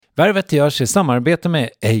Värvet görs i samarbete med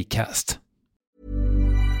Acast.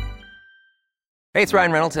 Hey, it's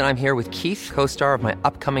Ryan Reynolds, and I'm here with Keith, co-star of my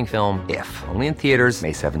upcoming film, If, only in theaters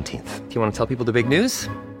May 17th. Do you want to tell people the big news?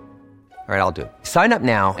 All right, I'll do it. Sign up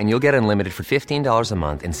now and you'll get unlimited for $15 a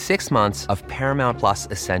month and 6 months of Paramount Plus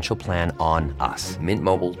Essential Plan on us.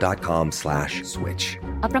 MintMobile.com/switch.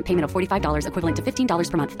 Upfront payment of $45 equivalent to $15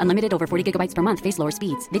 per month. Unlimited over 40 gigabytes per month. Face lower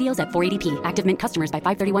speeds. Videos at 480p. Active Mint customers by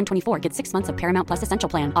 531.24 get 6 months of Paramount Plus Essential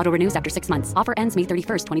Plan. Auto renews after 6 months. Offer ends May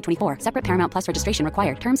 31st, 2024. Separate Paramount Plus registration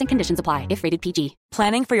required. Terms and conditions apply if rated PG.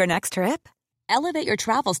 Planning for your next trip? Elevate your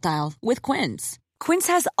travel style with Quince.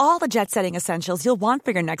 Quince has all the jet-setting essentials you'll want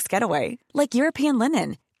for your next getaway, like European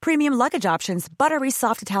linen, premium luggage options, buttery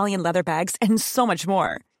soft Italian leather bags, and so much more.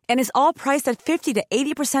 And is all priced at 50 to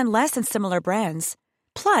 80% less than similar brands.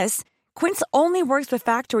 Plus, Quince only works with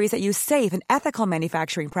factories that use safe and ethical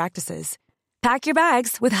manufacturing practices. Pack your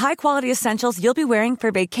bags with high-quality essentials you'll be wearing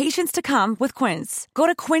for vacations to come with Quince. Go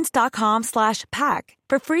to quince.com/pack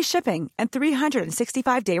for free shipping and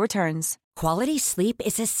 365-day returns. Quality sleep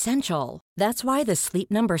is essential. That's why the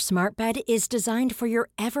Sleep Number Smart Bed is designed for your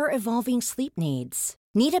ever-evolving sleep needs.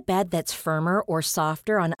 Need a bed that's firmer or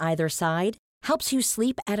softer on either side? Helps you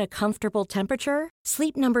sleep at a comfortable temperature?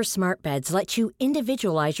 Sleep Number Smart Beds let you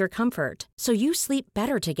individualize your comfort, so you sleep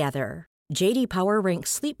better together. J.D. Power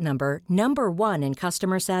ranks Sleep Number #1 in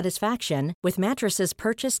customer satisfaction with mattresses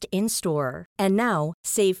purchased in-store. And now,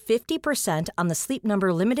 save 50% on the Sleep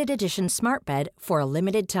Number Limited Edition Smart Bed for a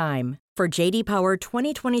limited time. For J.D. Power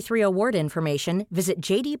 2023 award information, visit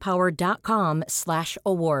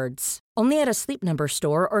jdpower.com/awards. Only at a Sleep Number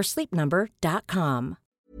store or sleepnumber.com.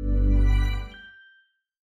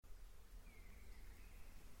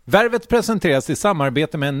 Värvet presenteras i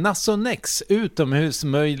samarbete med Nasonex,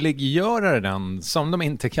 utomhusmöjliggöraren, som de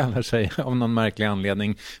inte kallar sig av någon märklig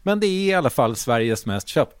anledning. Men det är i alla fall Sveriges mest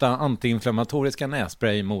köpta antiinflammatoriska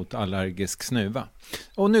nässpray mot allergisk snuva.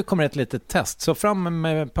 Och nu kommer ett litet test, så fram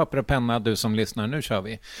med papper och penna du som lyssnar, nu kör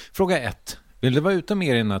vi. Fråga 1. Vill du vara ute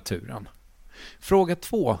mer i naturen? Fråga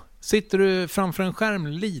 2. Sitter du framför en skärm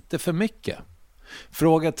lite för mycket?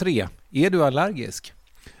 Fråga 3. Är du allergisk?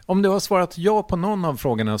 Om du har svarat ja på någon av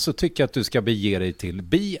frågorna så tycker jag att du ska bege dig till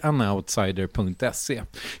beanoutsider.se.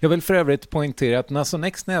 Jag vill för övrigt poängtera att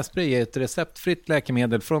Nasonex nässpray är ett receptfritt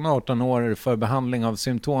läkemedel från 18 år för behandling av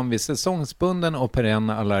symptom vid säsongsbunden och perenn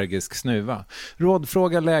allergisk snuva.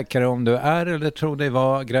 Rådfråga läkare om du är eller tror dig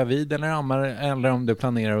vara gravid eller ammar, eller om du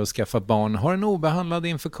planerar att skaffa barn, har en obehandlad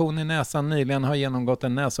infektion i näsan, nyligen har genomgått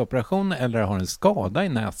en näsoperation eller har en skada i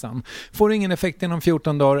näsan. Får ingen effekt inom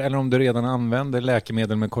 14 dagar eller om du redan använder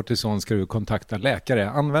läkemedel med kortison ska du kontakta läkare.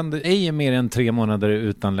 Använd ej mer än 3 månader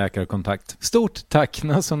utan läkarkontakt. Stort tack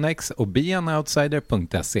Nasonex och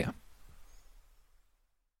beanoutsider.se.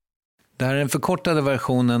 Det här är den förkortade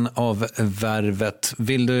versionen av Värvet.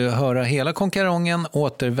 Vill du höra hela konkarongen,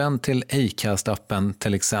 återvänd till Acast-appen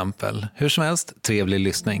till exempel. Hur som helst, trevlig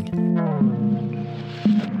lyssning.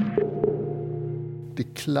 Det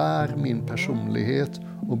klär min personlighet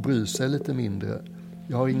och bryr sig lite mindre.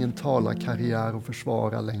 Jag har ingen talarkarriär att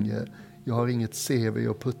försvara längre. Jag har inget CV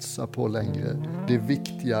att putsa på längre. Det är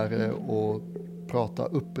viktigare att prata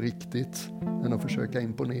uppriktigt än att försöka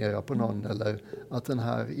imponera på någon eller att den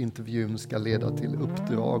här intervjun ska leda till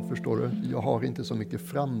uppdrag, förstår du? Jag har inte så mycket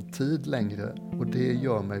framtid längre och det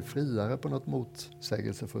gör mig friare på något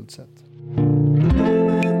motsägelsefullt sätt.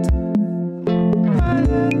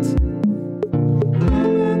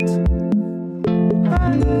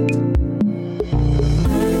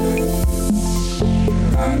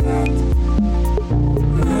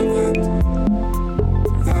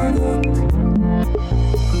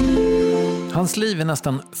 Hans liv är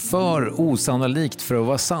nästan för osannolikt för att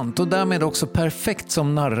vara sant och därmed också perfekt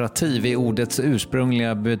som narrativ i ordets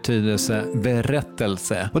ursprungliga betydelse,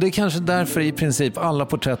 berättelse. Och det är kanske därför i princip alla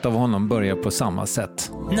porträtt av honom börjar på samma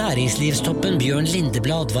sätt. Näringslivstoppen Björn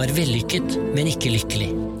Lindeblad var vällyckat men icke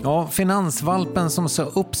lycklig. Ja, finansvalpen som sa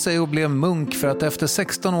upp sig och blev munk för att efter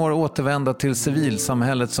 16 år återvända till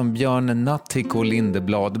civilsamhället som Björn Nattiko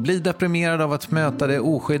Lindeblad, bli deprimerad av att möta det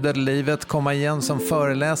oskyddade livet, komma igen som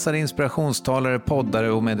föreläsare, inspirationstalare,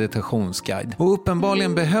 poddare och meditationsguide. Och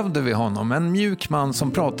uppenbarligen behövde vi honom, en mjuk man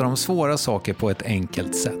som pratar om svåra saker på ett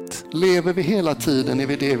enkelt sätt. Lever vi hela tiden i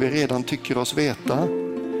det vi redan tycker oss veta?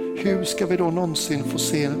 hur ska vi då någonsin få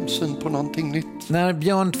syn på någonting nytt? När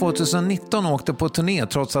Björn 2019 åkte på turné,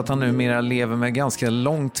 trots att han numera lever med ganska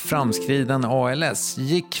långt framskriden ALS,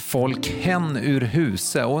 gick folk hen ur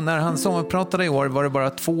huset. Och när han sommarpratade i år var det bara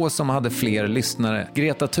 2 som hade fler lyssnare.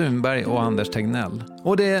 Greta Thunberg och Anders Tegnell.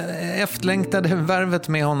 Och det efterlängtade värvet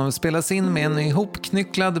med honom spelas in med en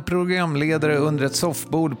ihopknycklad programledare under ett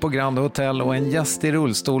soffbord på Grand Hotel och en gäst i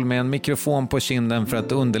rullstol med en mikrofon på kinden för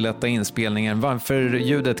att underlätta inspelningen. Varför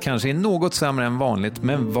ljudet kanske är något sämre än vanligt,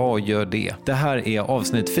 men vad gör det? Det här är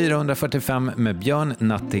avsnitt 445 med Björn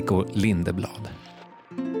Natthiko Lindeblad.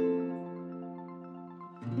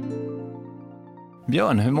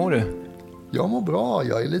 Björn, hur mår du? Jag mår bra,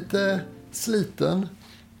 jag är lite sliten.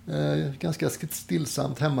 Ganska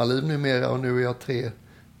stillsamt hemmaliv numera och nu är jag 3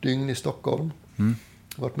 dygn i Stockholm. Jag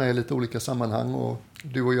har varit med i lite olika sammanhang och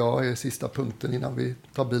du och jag är sista punkten innan vi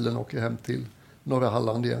tar bilen och åker hem till norra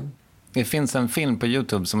Halland igen. Det finns en film på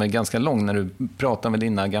YouTube som är ganska lång när du pratar med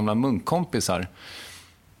dina gamla munkkompisar.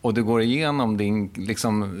 Och du går igenom din,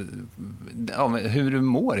 liksom, hur du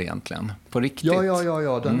mår egentligen, på riktigt.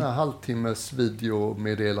 Ja, den här halvtimmes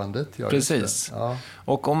videomeddelandet. Ja, precis. Ja.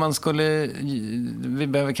 Och om man skulle, vi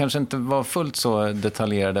behöver kanske inte vara fullt så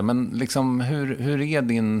detaljerade, men liksom, hur är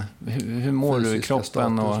din, hur mår fysiska du i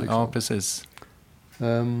kroppen? Status, liksom. Ja, precis.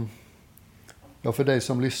 Ja, för dig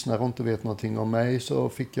som lyssnar och inte vet någonting om mig så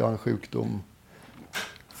fick jag en sjukdom.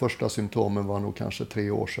 Första symptomen var nog kanske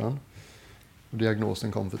 3 år sedan. Och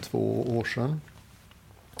diagnosen kom för 2 år sedan.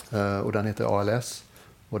 Och den heter ALS.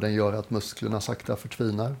 Och den gör att musklerna sakta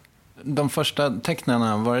förtvinar. De första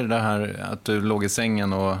tecknen, var det här att du låg i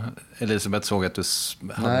sängen och Elisabeth såg att du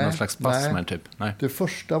hade någon slags spasmer typ? Nej. Det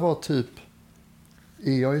första var typ,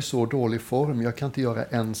 är jag i så dålig form? Jag kan inte göra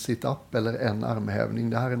en sit-up eller en armhävning.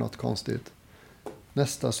 Det här är något konstigt.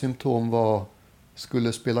 Nästa symptom var,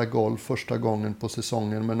 skulle spela golf första gången på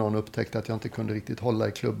säsongen, men någon upptäckte att jag inte kunde riktigt hålla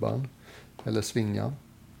i klubban eller svinga.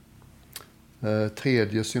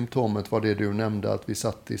 Tredje symptomet var det du nämnde, att vi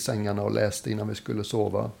satt i sängarna och läste innan vi skulle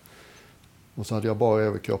sova. Och så hade jag bara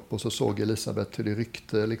överkropp och så såg Elisabeth hur det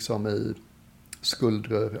ryckte liksom i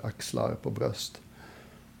skuldror, axlar, på bröst.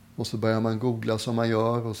 Och så börjar man googla som man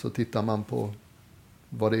gör och så tittar man på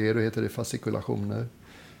vad det är, då heter det fascikulationer.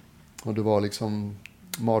 Och det var liksom,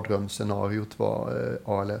 mardrömsscenariot var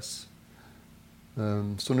ALS.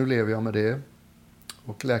 Så nu lever jag med det.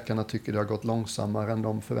 Och läkarna tycker det har gått långsammare än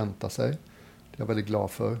de förväntar sig. Det är jag väldigt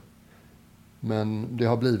glad för. Men det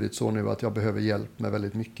har blivit så nu att jag behöver hjälp med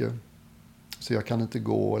väldigt mycket. Så jag kan inte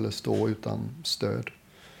gå eller stå utan stöd.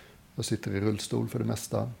 Jag sitter i rullstol för det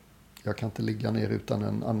mesta. Jag kan inte ligga ner utan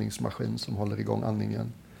en andningsmaskin som håller igång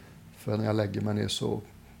andningen. För när jag lägger mig ner så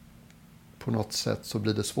på något sätt så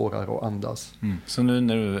blir det svårare att andas. Så nu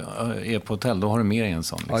när du är på hotell, då har du med dig en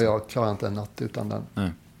sån? Liksom. Ja, jag klarar inte en natt utan den.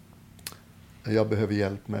 Nej. Jag behöver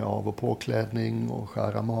hjälp med av- och påklädning och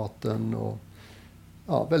skära maten och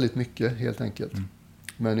väldigt mycket helt enkelt.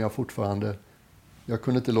 Men jag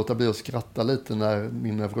kunde inte låta bli att skratta lite när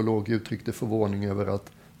min neurolog uttryckte förvåning över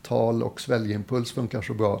att tal- och sväljimpuls funkar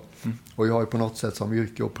så bra. Och jag har ju på något sätt som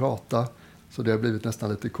yrke att prata, så det har blivit nästan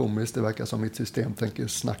lite komiskt. Det verkar som mitt system tänker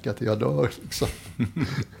snacka till jag dör. Liksom.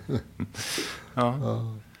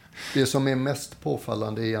 Ja. Det som är mest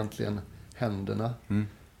påfallande är egentligen händerna.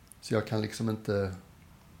 Så jag kan liksom inte,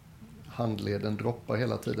 handleden droppar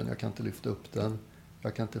hela tiden. Jag kan inte lyfta upp den.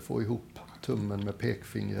 Jag kan inte få ihop tummen med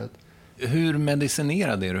pekfingret. Hur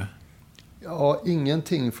medicinerad är du? Ja,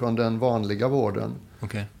 ingenting från den vanliga vården.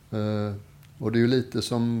 Okay. Och det är ju lite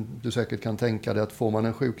som du säkert kan tänka dig, att får man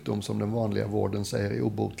en sjukdom som den vanliga vården säger är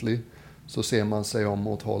obotlig, så ser man sig om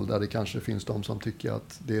åt håll där det kanske finns de som tycker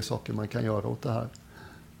att det är saker man kan göra åt det här.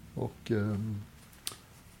 Och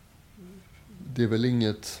det är väl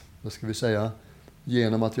inget, vad ska vi säga,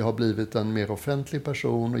 genom att jag har blivit en mer offentlig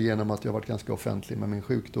person och genom att jag har varit ganska offentlig med min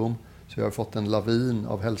sjukdom, så jag har fått en lavin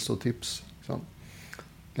av hälsotips. Liksom.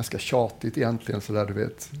 Ganska tjatigt egentligen, så där du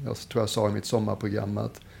vet. Jag tror jag sa i mitt sommarprogram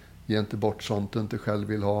att ge inte bort sånt du inte själv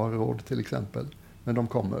vill ha, råd till exempel. Men de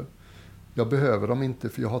kommer. Jag behöver dem inte,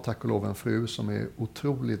 för jag har tack och lov en fru som är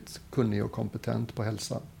otroligt kunnig och kompetent på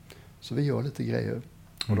hälsa. Så vi gör lite grejer.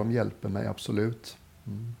 Och de hjälper mig absolut.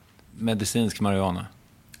 Medicinsk marijuana?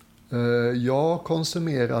 Jag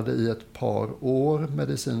konsumerade i ett par år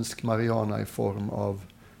medicinsk marijuana i form av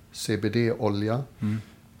CBD-olja.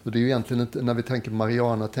 Så det är ju egentligen inte, när vi tänker på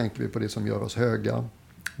marijuana tänker vi på det som gör oss höga.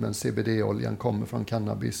 Men CBD-oljan kommer från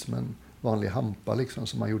cannabis, med en vanlig hampa liksom,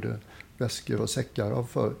 som man gjorde väskor och säckar av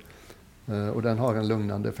för. Och den har en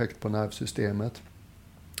lugnande effekt på nervsystemet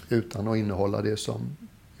utan att innehålla det som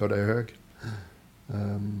gör dig hög.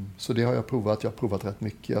 Så det har jag provat. Jag har provat rätt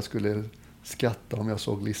mycket. Jag skulle skratta om jag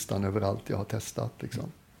såg listan över allt jag har testat.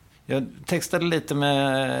 Liksom. Jag textade lite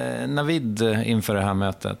med Navid inför det här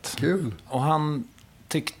mötet. Kul. Och han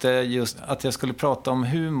tyckte just att jag skulle prata om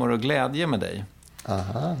humor och glädje med dig.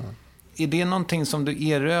 Aha. Är det någonting som du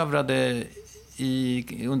erövrade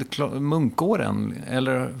under munkåren?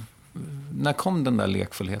 Eller när kom den där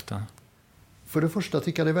lekfullheten? För det första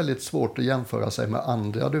tycker jag det är väldigt svårt att jämföra sig med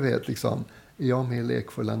andra. Du vet, liksom, är jag mer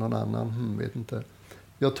lekfull än någon annan? Vet inte.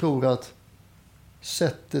 Jag tror att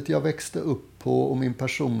sättet jag växte upp på och min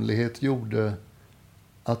personlighet gjorde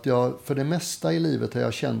att jag för det mesta i livet har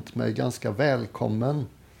jag känt mig ganska välkommen.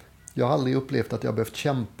 Jag har aldrig upplevt att jag behövt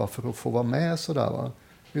kämpa för att få vara med sådär, va?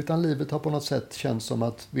 Utan livet har på något sätt känts som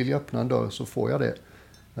att vill jag öppna en dörr så får jag det.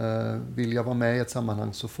 Vill jag vara med i ett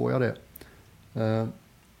sammanhang så får jag det.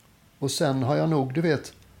 Och sen har jag nog, du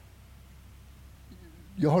vet,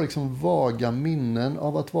 jag har liksom vaga minnen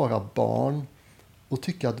av att vara barn och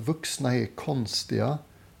tycka att vuxna är konstiga.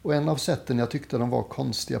 Och en av sätten jag tyckte de var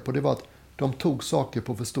konstiga på, det var att de tog saker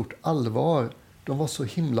på för stort allvar. De var så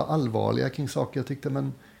himla allvarliga kring saker. Jag tyckte,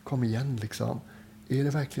 men kom igen liksom. Är det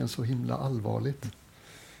verkligen så himla allvarligt?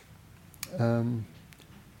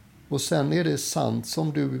 Och sen är det sant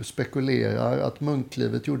som du spekulerar att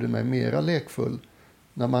munklivet gjorde mig mera lekfull.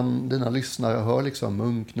 När dina lyssnare hör liksom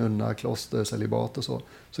munk, nunna, kloster, celibat och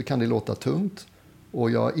så kan det låta tungt.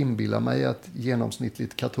 Och jag inbillar mig att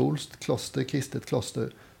genomsnittligt katolskt kloster, kristet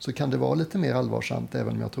kloster, så kan det vara lite mer allvarsamt,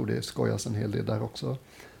 även om jag tror det skojas en hel del där också.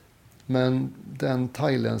 Men den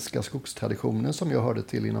thailändska skogstraditionen som jag hörde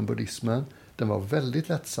till inom buddhismen, den var väldigt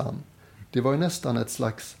lättsam. Det var ju nästan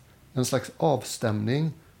en slags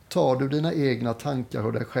avstämning. Tar du dina egna tankar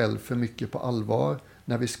och dig själv för mycket på allvar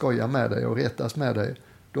när vi skojar med dig och retas med dig,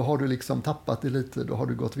 då har du liksom tappat det lite, då har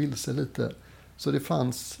du gått vilse lite. Så det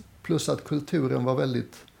fanns, plus att kulturen var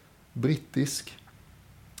väldigt brittisk.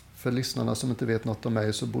 För lyssnarna som inte vet något om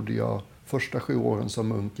mig så bodde jag första 7 åren som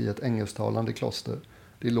munk i ett engelsktalande kloster.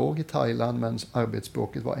 Det låg i Thailand men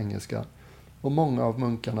arbetsspråket var engelska. Och många av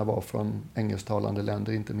munkarna var från engelsktalande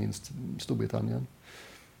länder, inte minst Storbritannien.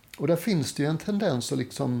 Och där finns det ju en tendens att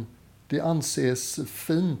liksom, det anses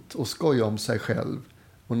fint att skoja om sig själv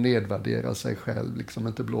och nedvärdera sig själv, liksom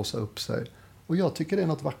inte blåsa upp sig. Och jag tycker det är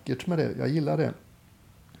något vackert med det, jag gillar det.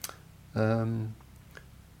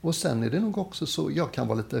 Och sen är det nog också så, jag kan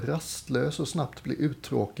vara lite rastlös och snabbt bli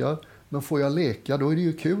uttråkad. Men får jag leka, då är det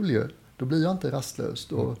ju kul ju. Då blir jag inte rastlös.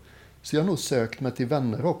 Så jag har nog sökt mig till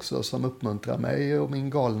vänner också som uppmuntrar mig och min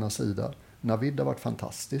galna sida. Navid har varit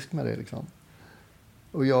fantastisk med det liksom.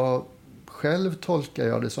 Och jag själv tolkar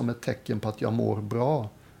jag det som ett tecken på att jag mår bra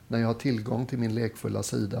när jag har tillgång till min lekfulla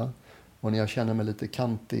sida. Och när jag känner mig lite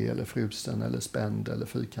kantig eller frusen eller spänd eller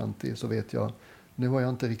fyrkantig så vet jag, nu har jag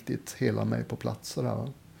inte riktigt hela mig på plats.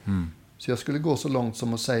 Sådär. Så jag skulle gå så långt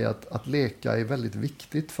som att säga att leka är väldigt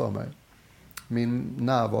viktigt för mig. Min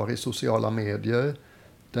närvaro i sociala medier,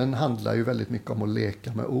 den handlar ju väldigt mycket om att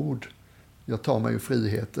leka med ord. Jag tar mig ju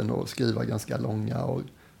friheten att skriva ganska långa och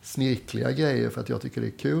snirkliga grejer för att jag tycker det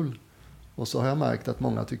är kul. Och så har jag märkt att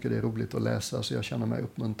många tycker det är roligt att läsa, så jag känner mig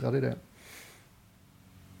uppmuntrad i det.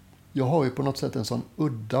 Jag har ju på något sätt en sån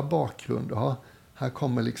udda bakgrund. Här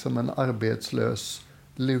kommer liksom en arbetslös,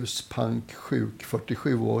 luspank, sjuk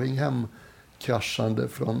 47-åring hem kraschande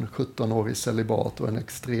från 17-årig celibat och en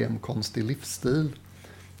extrem konstig livsstil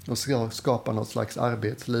och ska skapa något slags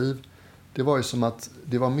arbetsliv. Det var ju som att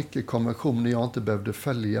det var mycket konventioner jag inte behövde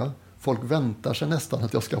följa. Folk väntar sig nästan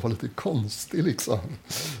att jag ska vara lite konstig liksom.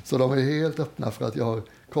 Så de är helt öppna för att jag har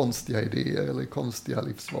konstiga idéer eller konstiga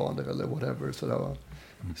livsvanor eller whatever.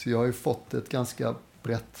 Så jag har ju fått ett ganska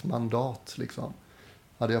brett mandat liksom.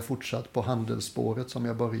 Hade jag fortsatt på handelsspåret som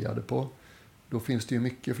jag började på, då finns det ju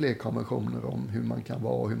mycket fler konventioner om hur man kan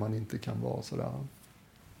vara och hur man inte kan vara. Sådär.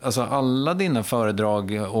 Alltså alla dina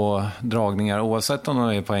föredrag och dragningar, oavsett om de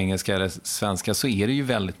är på engelska eller svenska, så är det ju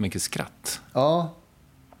väldigt mycket skratt. Ja,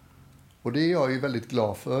 och det är jag ju väldigt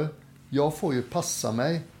glad för. Jag får ju passa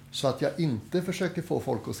mig så att jag inte försöker få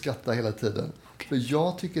folk att skratta hela tiden. Okay. För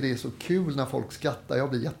jag tycker det är så kul när folk skrattar. Jag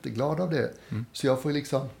blir jätteglad av det. Så jag får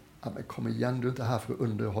liksom, men kom igen, du är inte här för att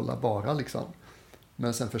underhålla bara liksom.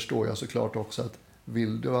 Men sen förstår jag såklart också att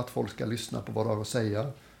vill du att folk ska lyssna på vad du har att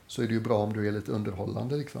säga, så är det ju bra om du är lite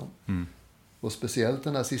underhållande liksom. Och speciellt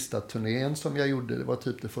den här sista turnén som jag gjorde, det var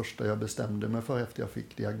typ det första jag bestämde mig för efter jag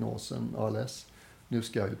fick diagnosen ALS. Nu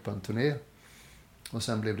ska jag ut på en turné. Och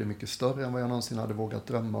sen blev det mycket större än vad jag någonsin hade vågat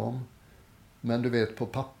drömma om. Men du vet, på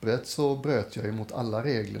pappret så bröt jag ju mot alla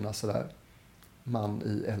reglerna sådär. Man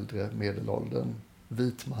i äldre medelåldern,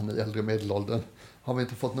 vit man i äldre medelåldern. Har vi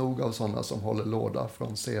inte fått nog av sådana som håller låda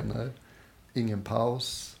från scener. Ingen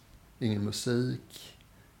paus, ingen musik,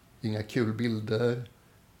 inga kul bilder,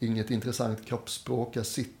 inget intressant kroppsspråk. Jag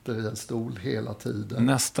sitter i en stol hela tiden.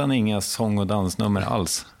 Nästan inga sång- och dansnummer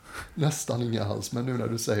alls. Nästan inga alls, men nu när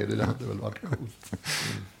du säger det hade väl varit coolt.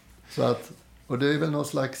 Så att, och det är väl någon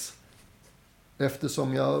slags,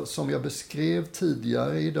 eftersom jag, som jag beskrev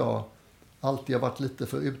tidigare idag, alltid har varit lite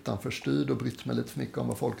för utanförstyrd och brytt mig lite för mycket om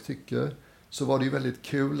vad folk tycker, så var det ju väldigt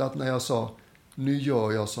kul att när jag sa, nu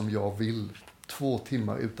gör jag som jag vill, 2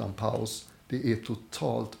 timmar utan paus, det är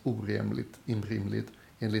totalt orimligt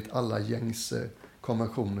enligt alla gängse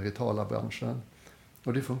konventioner i talarbranschen.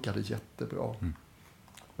 Och det funkade jättebra.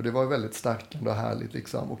 Och det var väldigt stärkande och härligt.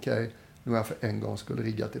 Liksom. Okej, nu har jag för en gång skulle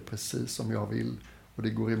riggat det precis som jag vill. Och det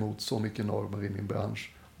går emot så mycket normer i min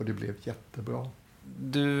bransch. Och det blev jättebra.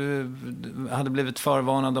 Du hade blivit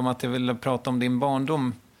förvarnad om att jag ville prata om din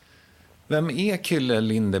barndom. Vem är Kylle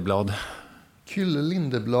Lindeblad? Kylle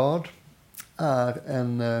Lindeblad är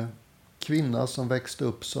en kvinna som växte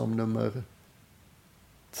upp som nummer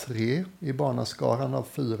 3 i barnaskaran av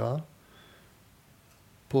 4.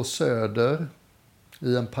 På Söder,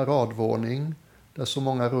 i en paradvåning där så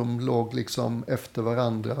många rum låg liksom efter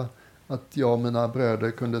varandra att jag och mina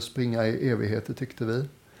bröder kunde springa i evigheter, tyckte vi.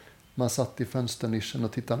 Man satt i fönsternischen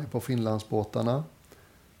och tittade på Finlandsbåtarna.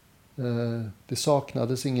 Det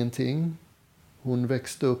saknades ingenting. Hon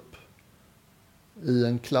växte upp i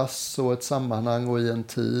en klass och ett sammanhang och i en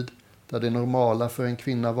tid där det normala för en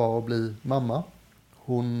kvinna var att bli mamma.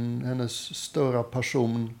 Hennes större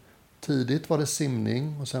passion tidigt var det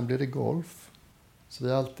simning och sen blev det golf. Så vi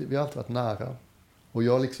har alltid varit nära. Och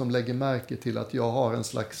jag liksom lägger märke till att jag har en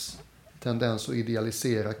slags tendens att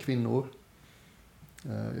idealisera kvinnor.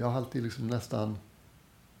 Jag har alltid liksom nästan...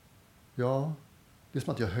 Ja, det är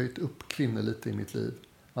som att jag har höjt upp kvinnor lite i mitt liv.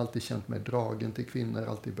 Alltid känt mig dragen till kvinnor,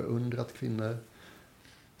 alltid beundrat kvinnor.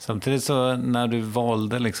 Samtidigt så när du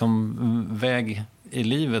valde liksom väg i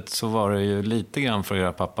livet så var det ju lite grann för att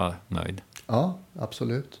göra pappa nöjd. Ja,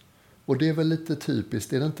 absolut. Och det är väl lite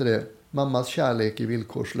typiskt, är det inte det? Mammas kärlek är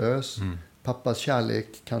villkorslös. Pappas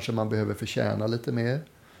kärlek kanske man behöver förtjäna lite mer.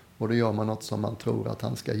 Och då gör man något som man tror att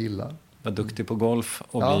han ska gilla. Var duktig på golf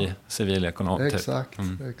och bli civilekonom. Exakt,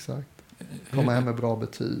 exakt. Komma hem med bra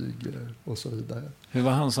betyg och så vidare. Hur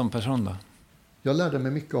var han som person då? Jag lärde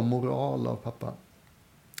mig mycket om moral av pappa.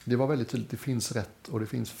 Det var väldigt tydligt, det finns rätt och det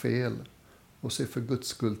finns fel. Och se för Guds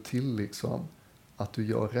skull till liksom att du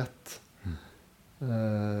gör rätt.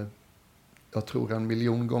 Jag tror 1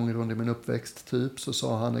 miljon gånger under min uppväxt typ så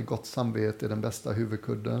sa han att gott samvete är den bästa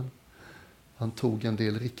huvudkudden. Han tog en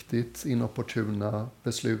del riktigt inopportuna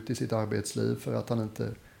beslut i sitt arbetsliv för att han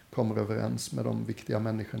inte kommer överens med de viktiga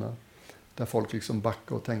människorna. Där folk liksom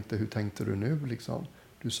backade och tänkte, hur tänkte du nu liksom?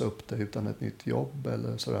 Du sa upp dig utan ett nytt jobb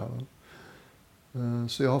eller sådär.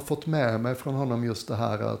 Så jag har fått med mig från honom just det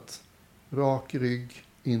här att rak rygg,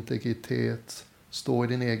 integritet, stå i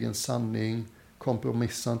din egen sanning,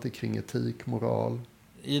 kompromissa inte kring etik, moral.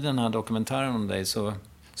 I den här dokumentären om dig så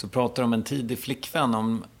pratar du om en tidig flickvän,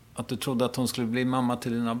 om att du trodde att hon skulle bli mamma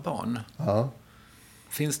till dina barn. Ja.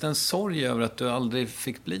 Finns det en sorg över att du aldrig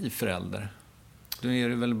fick bli förälder? Du är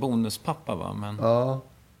ju väl bonuspappa, va? Men... Ja.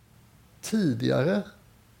 Tidigare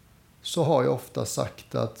så har jag ofta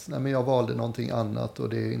sagt att nej, men jag valde någonting annat och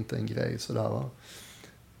det är inte en grej sådär, va?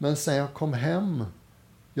 Men sen jag kom hem,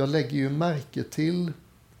 jag lägger ju märke till,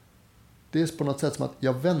 det är på något sätt som att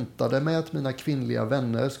jag väntade mig att mina kvinnliga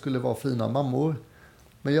vänner skulle vara fina mammor.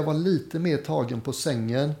 Men jag var lite mer tagen på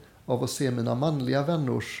sängen av att se mina manliga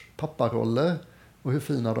vänners papparoller och hur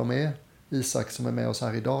fina de är. Isak som är med oss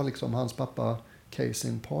här idag, liksom hans pappa, case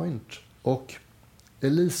in point. Och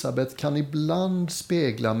Elisabeth kan ibland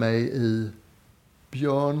spegla mig i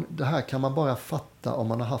Björn, det här kan man bara fatta om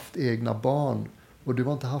man har haft egna barn. Och du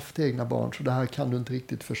har inte haft egna barn, så det här kan du inte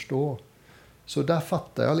riktigt förstå. Så där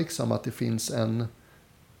fattar jag liksom att det finns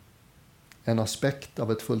en aspekt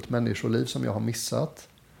av ett fullt människoliv som jag har missat.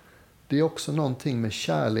 Det är också någonting med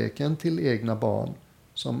kärleken till egna barn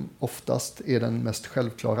som oftast är den mest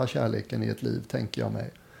självklara kärleken i ett liv, tänker jag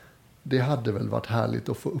mig. Det hade väl varit härligt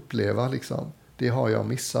att få uppleva liksom. Det har jag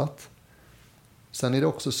missat. Sen är det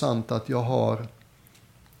också sant att jag har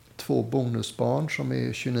 2 bonusbarn som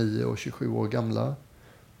är 29 och 27 år gamla.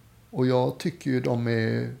 Och jag tycker ju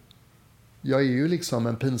jag är ju liksom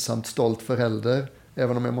en pinsamt stolt förälder,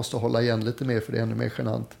 även om jag måste hålla igen lite mer för det är ännu mer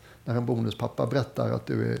genant när en bonuspappa berättar att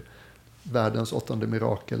du är världens 8:e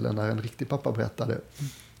mirakel än när en riktig pappa berättar det.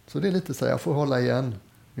 Så det är lite så jag får hålla igen.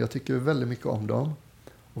 Men jag tycker väldigt mycket om dem.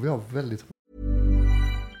 Och vi har väldigt...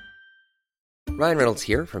 Ryan Reynolds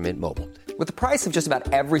here from Mint Mobile. With the price of just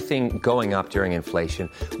about everything going up during inflation,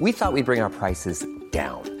 we thought we'd bring our prices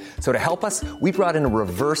down. So to help us, we brought in a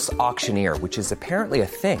reverse auctioneer, which is apparently a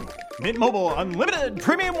thing. Mint Mobile Unlimited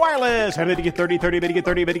Premium Wireless. How to get 30, 30, bit to get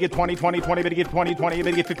 30, bit to get 20, 20, 20, bit to get 20, 20,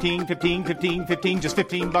 bit to get 15, 15, 15, 15, just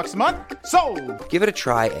 $15 a month? Sold! Give it a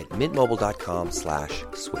try at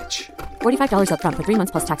mintmobile.com/switch. $45 up front for 3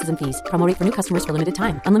 months plus taxes and fees. Promo rate for new customers for limited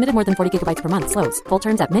time. Unlimited more than 40 gigabytes per month. Slows full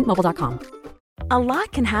terms at mintmobile.com. A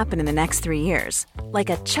lot can happen in the next 3 years.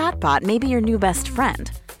 Like a chatbot may be your new best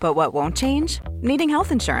friend. But what won't change? Needing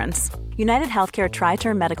health insurance. United Healthcare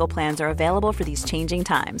Tri-Term Medical Plans are available for these changing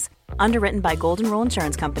times. Underwritten by Golden Rule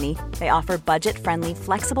Insurance Company, they offer budget-friendly,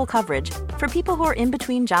 flexible coverage for people who are in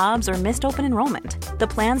between jobs or missed open enrollment. The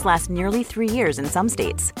plans last nearly 3 years in some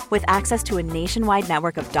states, with access to a nationwide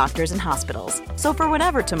network of doctors and hospitals. So for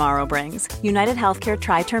whatever tomorrow brings, United Healthcare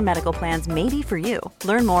Tri-Term Medical Plans may be for you.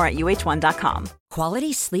 Learn more at uh1.com.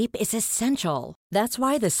 Quality sleep is essential. That's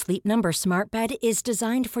why the Sleep Number Smart Bed is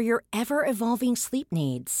designed for your ever-evolving sleep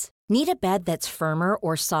needs. Need a bed that's firmer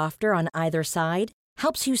or softer on either side?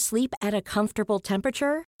 Helps you sleep at a comfortable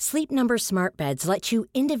temperature? Sleep Number Smart Beds let you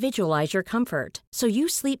individualize your comfort, so you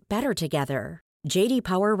sleep better together. J.D.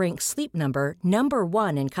 Power ranks Sleep Number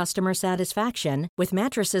 #1 in customer satisfaction with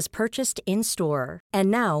mattresses purchased in-store.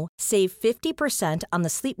 And now, save 50% on the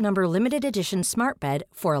Sleep Number Limited Edition Smart Bed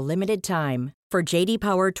for a limited time. For J.D.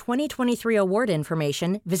 Power 2023 award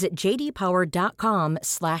information, visit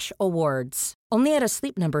jdpower.com/awards. Only at a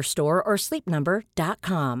Sleep Number store or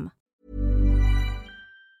sleepnumber.com.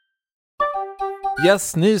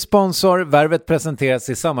 Yes, ny sponsor. Värvet presenteras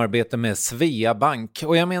i samarbete med Svea Bank.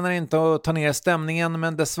 Och jag menar inte att ta ner stämningen,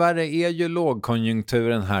 men dessvärre är ju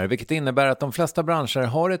lågkonjunkturen här, vilket innebär att de flesta branscher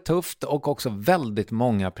har det tufft och också väldigt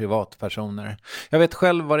många privatpersoner. Jag vet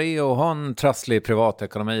själv vad det är att ha en trasslig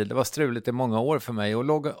privatekonomi. Det var struligt i många år för mig och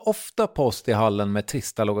låg ofta post i hallen med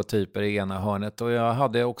trista logotyper i ena hörnet. Och jag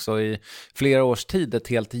hade också i flera års tid ett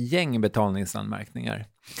helt gäng betalningsanmärkningar.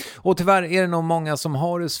 Och tyvärr är det nog många som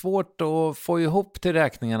har det svårt att få ihop till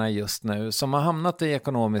räkningarna just nu, som har hamnat i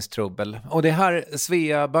ekonomiskt trubbel. Och det är här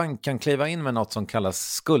Svea Bank kan kliva in med något som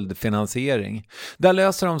kallas skuldfinansiering. Där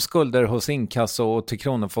löser de skulder hos inkasso och till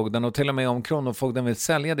Kronofogden, och till och med om Kronofogden vill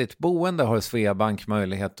sälja ditt boende har Svea Bank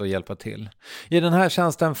möjlighet att hjälpa till. I den här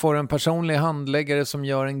tjänsten får en personlig handläggare som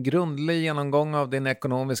gör en grundlig genomgång av din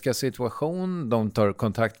ekonomiska situation. De tar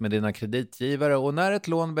kontakt med dina kreditgivare och när ett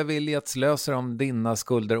lån beviljats löser de dina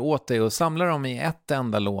skulder åt dig och samlar dem i ett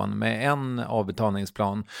enda lån med en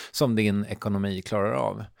avbetalningsplan som din ekonomi klarar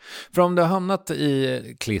av. För om du har hamnat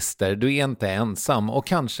i klister, du är inte ensam och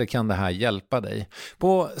kanske kan det här hjälpa dig.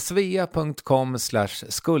 På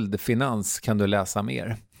svea.com/skuldfinans kan du läsa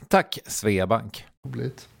mer. Tack Svea Bank.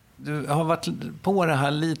 Du har varit på det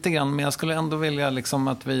här lite grann, men jag skulle ändå vilja liksom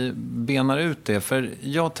att vi benar ut det. För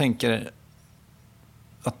jag tänker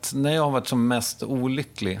att när jag har varit som mest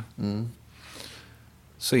olycklig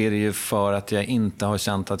så är det ju för att jag inte har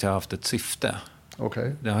känt att jag har haft ett syfte.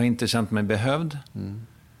 Okay. Jag har inte känt mig behövd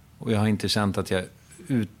och jag har inte känt att jag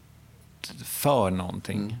utför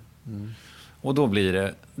någonting. Och då blir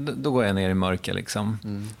det, då går jag ner i mörker liksom.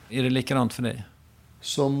 Är det likadant för dig?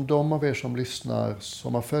 Som de av er som lyssnar,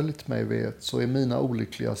 som har följt mig vet, så är min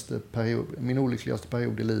olyckligaste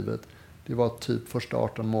period i livet, det var typ första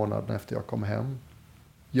 18 månaderna efter jag kom hem.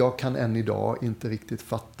 Jag kan än idag inte riktigt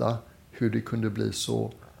fatta hur det kunde bli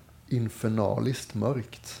så infernaliskt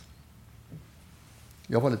mörkt.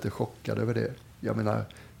 Jag var lite chockad över det. Jag menar,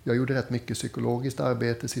 jag gjorde rätt mycket psykologiskt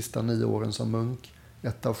arbete de sista 9 åren som munk.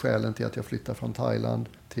 Ett av skälen till att jag flyttade från Thailand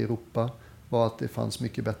till Europa var att det fanns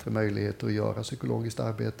mycket bättre möjligheter att göra psykologiskt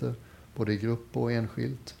arbete, både i grupp och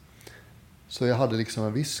enskilt. Så jag hade liksom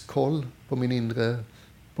en viss koll på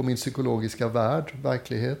min psykologiska värld,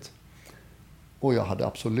 verklighet. Och jag hade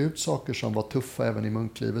absolut saker som var tuffa även i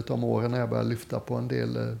munklivet de åren när jag började lyfta på en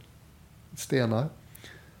del stenar.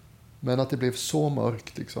 Men att det blev så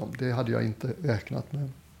mörkt, liksom, det hade jag inte räknat med.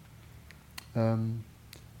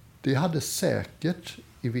 Det hade säkert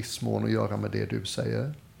i viss mån att göra med det du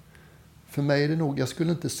säger. För mig är det nog, jag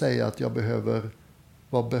skulle inte säga att jag behöver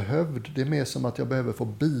vara behövd. Det är mer som att jag behöver få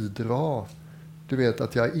bidra. Du vet,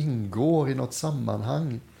 att jag ingår i något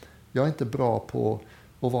sammanhang. Jag är inte bra på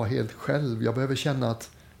att vara helt själv. Jag behöver känna att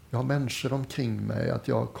jag har människor omkring mig, att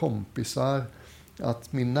jag har kompisar,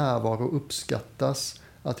 att min närvaro uppskattas,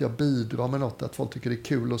 att jag bidrar med något, att folk tycker det är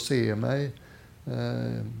kul att se mig,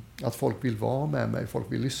 att folk vill vara med mig,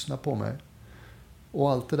 folk vill lyssna på mig.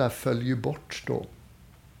 Och allt det där följer bort då.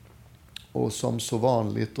 Och som så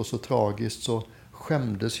vanligt och så tragiskt så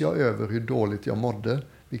skämdes jag över hur dåligt jag mådde,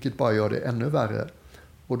 vilket bara gör det ännu värre.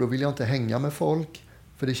 Och då vill jag inte hänga med folk,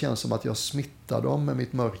 för det känns som att jag smittar dem med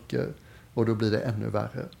mitt mörker, och då blir det ännu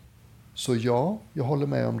värre. Så ja, jag håller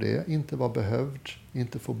med om det. Inte vara behövd,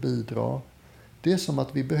 inte få bidra. Det är som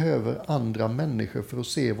att vi behöver andra människor för att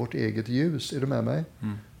se vårt eget ljus. Är du med mig?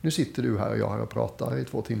 Nu sitter du här och jag här och pratar i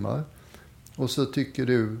 2 timmar. Och så tycker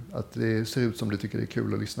du att det ser ut som du tycker det är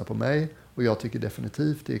kul att lyssna på mig. Och jag tycker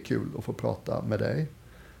definitivt det är kul att få prata med dig.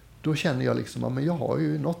 Då känner jag liksom, men jag har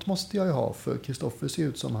ju, något måste jag ju ha. För Kristoffer ser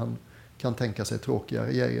ut som han kan tänka sig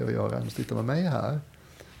tråkigare grejer att göra än att sitta med mig här.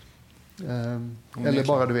 Eller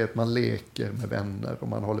bara du vet, man leker med vänner och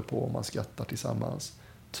man håller på och man skrattar tillsammans.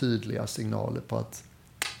 Tydliga signaler på att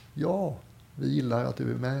ja, vi gillar att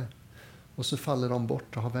du är med. Och så faller de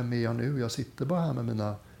bort. Vem är jag nu? Jag sitter bara här med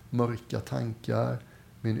mina mörka tankar,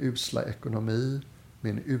 min usla ekonomi,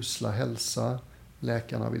 min usla hälsa.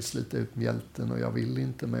 Läkarna vill slita ut mjälten och jag vill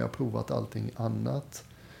inte, men jag har provat allting annat.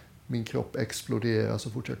 Min kropp exploderar så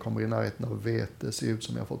fort jag kommer i närheten av vete. Ser ut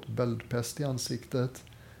som jag har fått böldpest i ansiktet.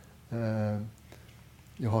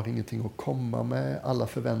 Jag har ingenting att komma med. Alla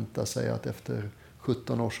förväntar sig att efter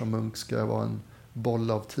 17 år som munk ska jag vara en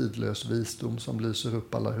boll av tidlös visdom som lyser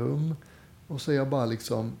upp alla rum. Och så är jag bara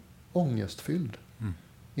liksom ångestfylld.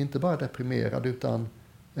 Inte bara deprimerad utan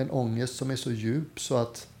en ångest som är så djup så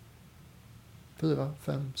att 4,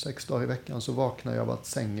 5, 6 dagar i veckan så vaknar jag av att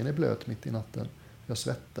sängen är blöt mitt i natten. Jag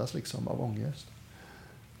svettas liksom av ångest.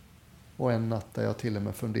 Och en natt där jag till och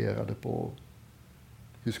med funderade på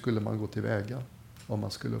hur skulle man gå tillväga om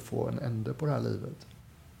man skulle få en ände på det här livet.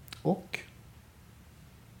 Och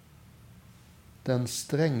den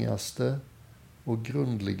strängaste och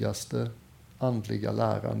grundligaste andliga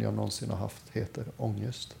läran jag någonsin har haft heter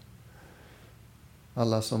ångest.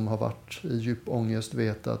 Alla som har varit i djup ångest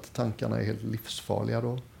vet att tankarna är helt livsfarliga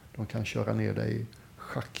då. De kan köra ner dig i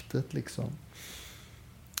schaktet liksom.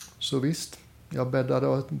 Så visst, jag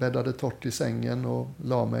bäddade torrt i sängen och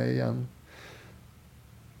la mig igen.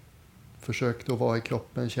 Försökte att vara i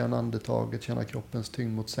kroppen, känna andetaget, känna kroppens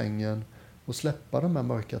tyngd mot sängen och släppa de här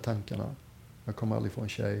mörka tankarna. Jag kommer aldrig få en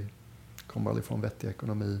tjej, kommer aldrig få en vettig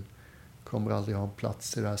ekonomi, kommer aldrig ha en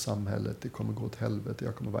plats i det här samhället, det kommer gå åt helvete,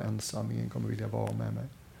 jag kommer vara ensam, ingen kommer vilja vara med mig.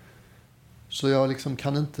 Så jag liksom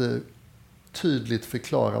kan inte tydligt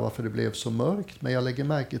förklara varför det blev så mörkt, men jag lägger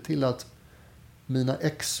märke till att mina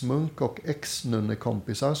ex-munk och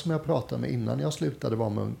ex-nunnekompisar som jag pratade med innan jag slutade vara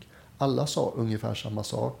munk, alla sa ungefär samma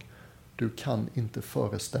sak. Du kan inte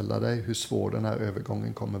föreställa dig hur svår den här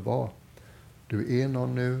övergången kommer vara. Du är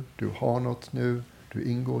någon nu, du har något nu, du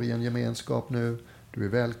ingår i en gemenskap nu, du är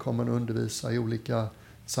välkommen att undervisa i olika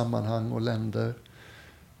sammanhang och länder.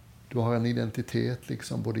 Du har en identitet,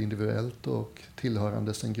 liksom både individuellt och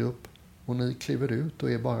tillhörandes en grupp. Och ni kliver ut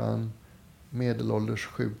och är bara en medelålders,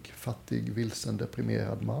 sjuk, fattig, vilsen,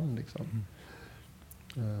 deprimerad man. Liksom.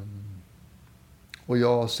 Och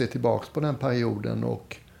jag ser tillbaka på den perioden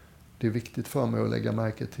och det är viktigt för mig att lägga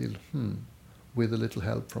märke till with a little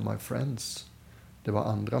help from my friends. Det var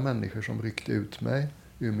andra människor som ryckte ut mig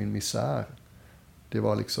ur min misär. Det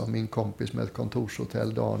var liksom min kompis med ett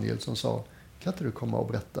kontorshotell, Daniel, som sa, kan inte du komma och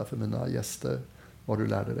berätta för mina gäster vad du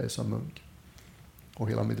lärde dig som munk? Och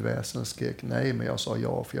hela mitt väsen skrek nej, men jag sa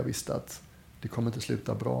ja, för jag visste att det kommer inte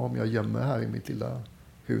sluta bra om jag gömmer här i mitt lilla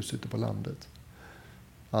hus ute på landet.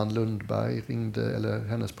 Ann Lundberg ringde, eller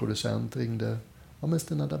hennes producent ringde. Ja, men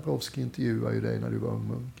Stina Dabrowski intervjuar ju dig när du var ung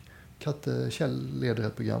munk. Katte Kjell leder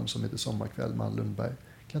ett program som heter Sommarkväll med Ann Lundberg.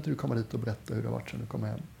 Kan inte du komma dit och berätta hur det har varit sedan du kom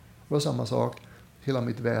hem? Det var samma sak. Hela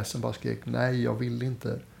mitt väsen bara skrek nej, jag vill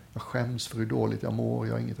inte. Jag skäms för hur dåligt jag mår,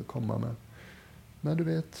 jag har inget att komma med. Men du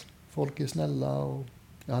vet, folk är snälla och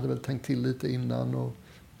jag hade väl tänkt till lite innan och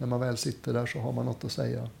när man väl sitter där så har man något att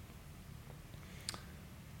säga.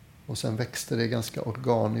 Och sen växte det ganska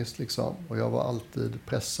organiskt liksom. Och jag var alltid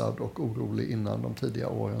pressad och orolig innan de tidiga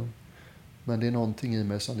åren. Men det är någonting i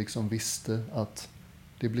mig som liksom visste att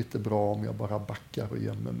det blir inte bra om jag bara backar och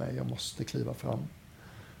gömmer mig. Jag måste kliva fram.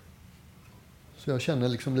 Så jag känner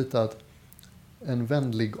liksom lite att en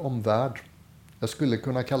vänlig omvärld. Jag skulle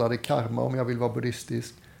kunna kalla det karma om jag vill vara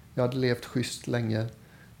buddhistisk. Jag hade levt schysst länge.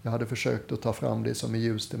 Jag hade försökt att ta fram det som är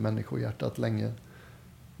ljust i människohjärtat länge.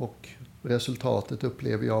 Och resultatet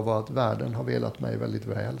upplever jag var att världen har velat mig väldigt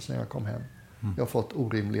väl sedan jag kom hem. Jag har fått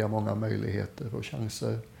orimliga många möjligheter och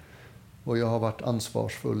chanser. Och jag har varit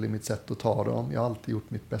ansvarsfull i mitt sätt att ta dem. Jag har alltid gjort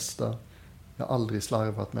mitt bästa. Jag har aldrig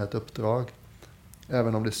slarvat med ett uppdrag.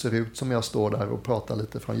 Även om det ser ut som jag står där och pratar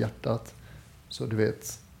lite från hjärtat. Så du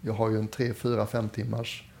vet, jag har ju en 3, 4, 5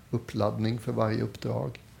 timmars uppladdning för varje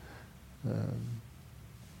uppdrag.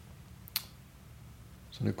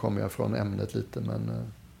 Så nu kommer jag från ämnet lite,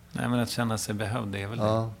 men... Nej, men att känna sig behövd, det är väl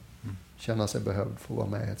det? Känna sig behövd för att vara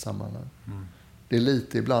med i ett sammanhang. Det är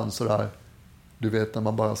lite ibland sådär, du vet när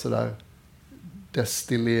man bara sådär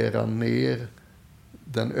destillera ner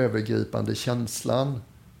den övergripande känslan,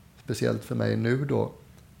 speciellt för mig nu då,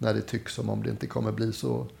 när det tycks som om det inte kommer bli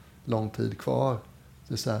så lång tid kvar.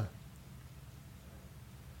 Det är så här,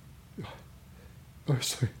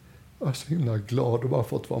 jag är så himla glad att bara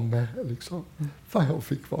fått vara med liksom. Fan, jag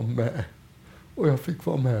fick vara med. Och jag fick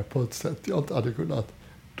vara med på ett sätt jag inte hade kunnat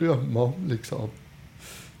drömma om liksom.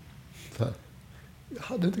 Så här, jag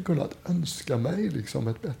hade inte kunnat önska mig liksom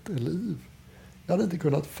ett bättre liv. Jag hade inte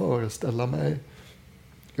kunnat föreställa mig.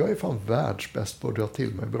 Jag är fan världsbäst på att dra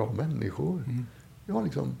till mig bra människor. Jag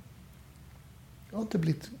har inte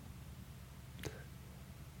blivit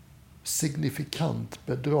signifikant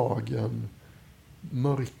bedragen,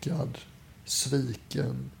 mörkad,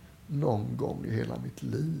 sviken någon gång i hela mitt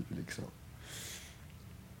liv liksom.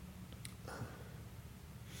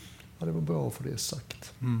 Ja, det var bra att få det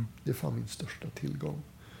sagt. Det är fan min största tillgång.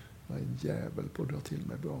 Jag är en jävel på att dra till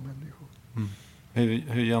mig bra människor.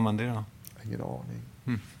 Hur gör man det då? Ingen aning.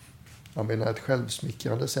 Jag menar, ett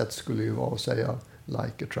självsmickrande sätt skulle ju vara att säga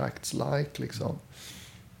like attracts like liksom.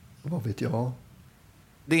 Vad vet jag?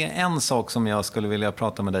 Det är en sak som jag skulle vilja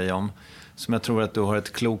prata med dig om, som jag tror att du har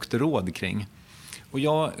ett klokt råd kring. Och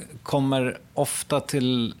jag kommer ofta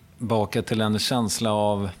tillbaka till en känsla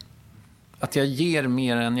av att jag ger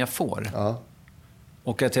mer än jag får. Ja.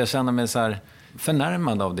 Och att jag känner mig så här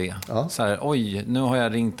förnärmad av det. Ja. Så här, oj, nu har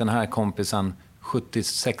jag ringt den här kompisen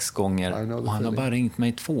 76 gånger och han har bara ringt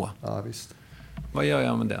mig 2. Ja, visst. Vad gör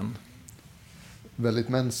jag med den? Väldigt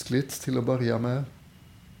mänskligt till att börja med.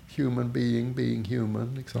 Human being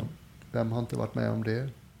human liksom. Vem har inte varit med om det?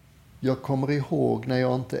 Jag kommer ihåg när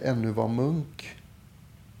jag inte ännu var munk,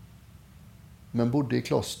 men bodde i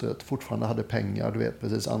klostret, fortfarande hade pengar, du vet,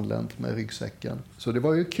 precis anlänt med ryggsäcken. Så det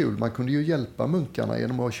var ju kul, man kunde ju hjälpa munkarna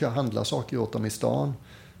genom att handla saker åt dem i stan.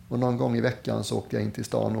 Och någon gång i veckan så åkte jag in till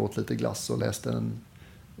stan och åt lite glass och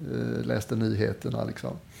läste nyheterna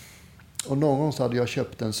liksom. Och någon gång så hade jag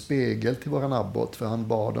köpt en spegel till våran abbot, för han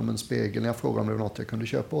bad om en spegel när jag frågade om det var något jag kunde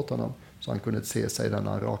köpa åt honom. Så han kunde se sig där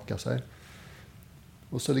när han rakade sig.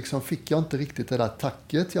 Och så liksom fick jag inte riktigt det där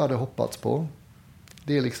tacket jag hade hoppats på.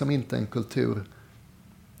 Det är liksom inte en kultur.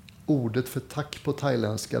 Ordet för tack på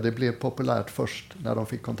thailändska, det blev populärt först när de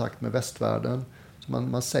fick kontakt med västvärlden. Så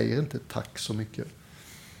man säger inte tack så mycket.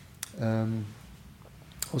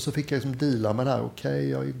 Och så fick jag liksom deala med det här. Okej,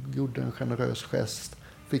 jag gjorde en generös gest.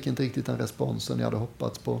 Fick inte riktigt den responsen jag hade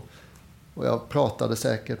hoppats på. Och jag pratade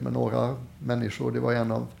säkert med några människor. Det var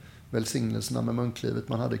en av välsignelserna med munklivet.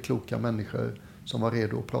 Man hade kloka människor som var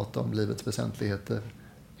redo att prata om livets väsentligheter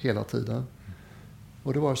hela tiden.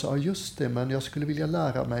 Och det var så, ja just det, men jag skulle vilja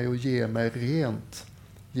lära mig att ge mig rent.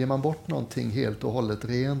 Ger man bort någonting helt och hållet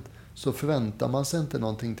rent så förväntar man sig inte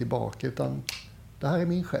någonting tillbaka, utan det här är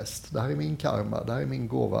min gest, det här är min karma, det här är min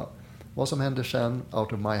gåva. Vad som händer sen,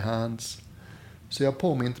 out of my hands. Så jag har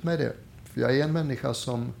påmint mig det. För jag är en människa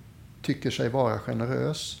som tycker sig vara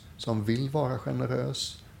generös, som vill vara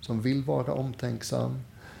generös, som vill vara omtänksam.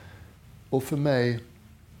 Och för mig,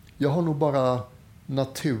 jag har nog bara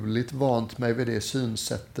naturligt vant mig vid det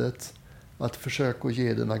synsättet. Att försöka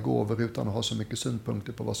ge dina gåvor utan att ha så mycket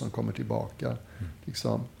synpunkter på vad som kommer tillbaka.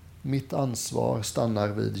 Liksom, mitt ansvar stannar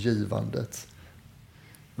vid givandet.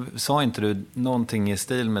 Sa inte du någonting i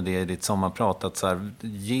stil med det i ditt sommarprat? Att så här,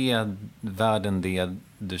 ge världen det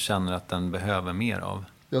du känner att den behöver mer av.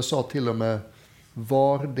 Jag sa till och med,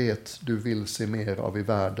 var det du vill se mer av i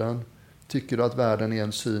världen. Tycker du att världen är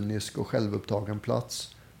en cynisk och självupptagen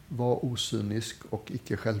plats? Var ocynisk och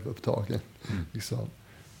icke självupptagen. Liksom.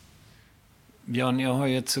 Björn, jag har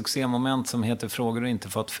ju ett succémoment som heter Frågor du inte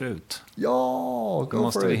fått förut. Ja, go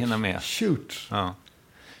måste vi hinna med. Shoot. Ja.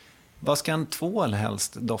 Vad ska en tvål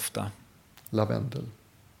helst dofta? Lavendel.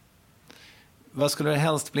 Vad skulle du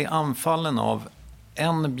helst bli anfallen av?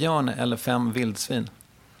 En björn eller 5 vildsvin?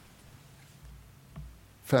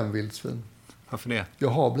 5 vildsvin. Varför det? Jag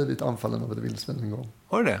har blivit anfallen av ett vildsvin en gång.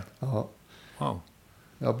 Har du det? Ja. Wow.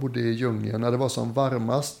 Jag bodde i djungeln när det var som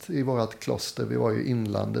varmast i vårt kloster. Vi var ju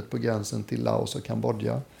inlandet på gränsen till Laos och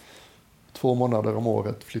Kambodja. 2 månader om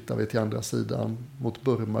året flyttade vi till andra sidan mot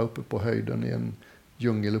Burma uppe på höjden i en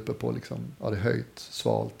djungel uppe på liksom, ja, det höjt,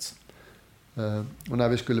 svalt. Och när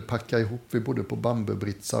vi skulle packa ihop, vi bodde på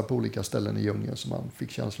bambubritsar på olika ställen i djungeln så man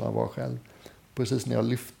fick känslan av att vara själv. Precis när jag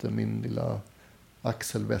lyfte min lilla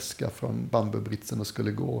axelväska från bambubritsen och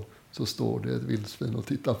skulle gå så står det ett vildsvin och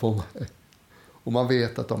tittar på mig. Och man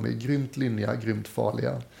vet att de är grymt lynniga, grymt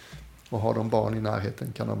farliga. Och har de barn i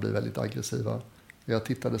närheten kan de bli väldigt aggressiva. Jag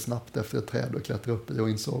tittade snabbt efter ett träd och klättrade upp i och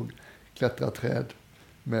insåg klättra träd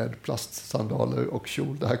med plastsandaler och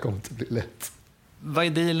kjol. Det här kommer inte bli lätt. Vad är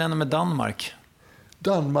dealen med Danmark?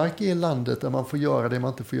 Danmark är landet där man får göra det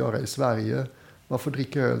man inte får göra i Sverige. Man får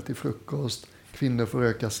dricka öl till frukost, kvinnor får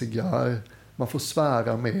röka cigarr, man får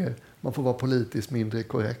svära mer, man får vara politiskt mindre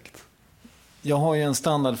korrekt. Jag har ju en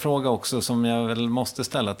standardfråga också som jag väl måste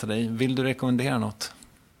ställa till dig. Vill du rekommendera något?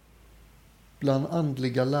 Bland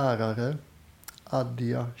andliga lärare,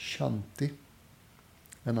 Adia Shanti,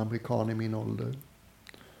 en amerikan i min ålder.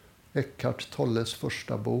 Eckhart Tolles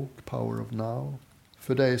första bok, Power of Now.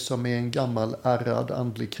 För dig som är en gammal ärrad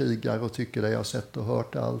andlig krigare och tycker dig har sett och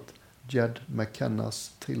hört allt, Jed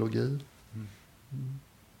McKennas trilogi.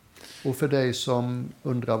 Och för dig som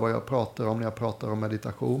undrar vad jag pratar om när jag pratar om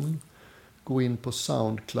meditation, gå in på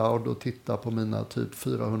Soundcloud och titta på mina typ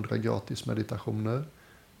 400 gratis meditationer.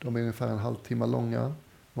 De är ungefär en halvtimme långa.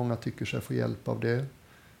 Många tycker sig få hjälp av det.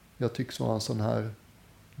 Jag tycks vara en sån här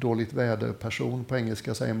dåligt väderperson. På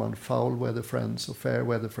engelska säger man foul weather friends och fair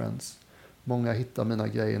weather friends. Många hittar mina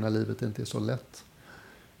grejer när livet inte är så lätt.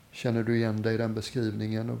 Känner du igen dig i den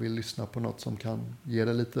beskrivningen och vill lyssna på något som kan ge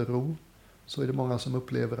dig lite ro, så är det många som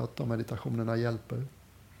upplever att de meditationerna hjälper.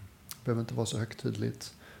 Det behöver inte vara så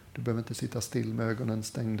högtidligt. Du behöver inte sitta still med ögonen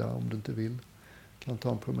stängda om du inte vill. Du kan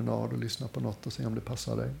ta en promenad och lyssna på något och se om det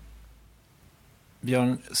passar dig.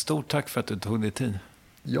 Björn, stort tack för att du tog dig tid.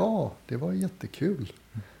 Ja, det var jättekul.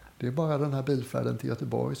 Det är bara den här bilfärden till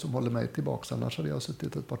Göteborg som håller mig tillbaka. Annars hade jag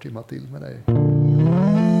suttit ett par timmar till med dig.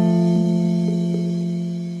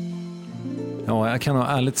 Ja, jag kan nog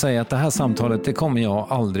ärligt säga att det här samtalet, det kommer jag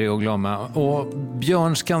aldrig att glömma. Och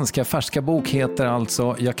Björns ganska färska bok heter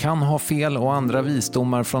alltså Jag kan ha fel och andra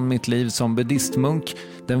visdomar från mitt liv som buddhistmunk.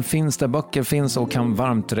 Den finns där böcker finns och kan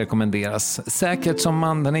varmt rekommenderas. Säkert som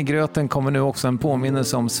mandeln i gröten kommer nu också en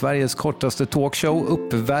påminnelse om Sveriges kortaste talkshow,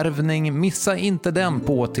 Uppvärvning. Missa inte den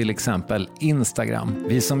på till exempel Instagram.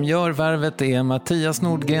 Vi som gör värvet är Mattias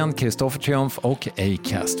Nordgren, Kristoffer Triumf och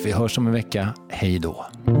Acast. Vi hörs om en vecka. Hej då!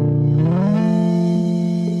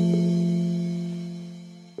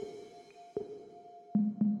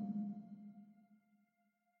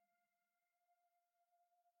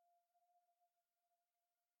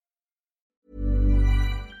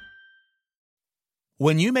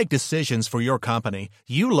 When you make decisions for your company,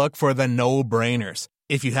 you look for the no-brainers.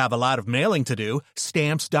 If you have a lot of mailing to do,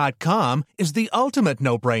 Stamps.com is the ultimate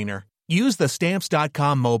no-brainer. Use the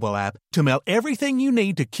Stamps.com mobile app to mail everything you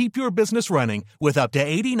need to keep your business running with up to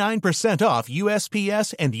 89% off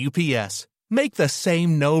USPS and UPS. Make the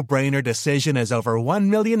same no-brainer decision as over 1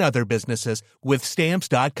 million other businesses with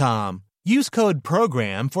Stamps.com. Use code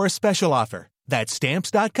PROGRAM for a special offer. That's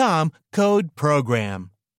Stamps.com, code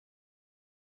PROGRAM.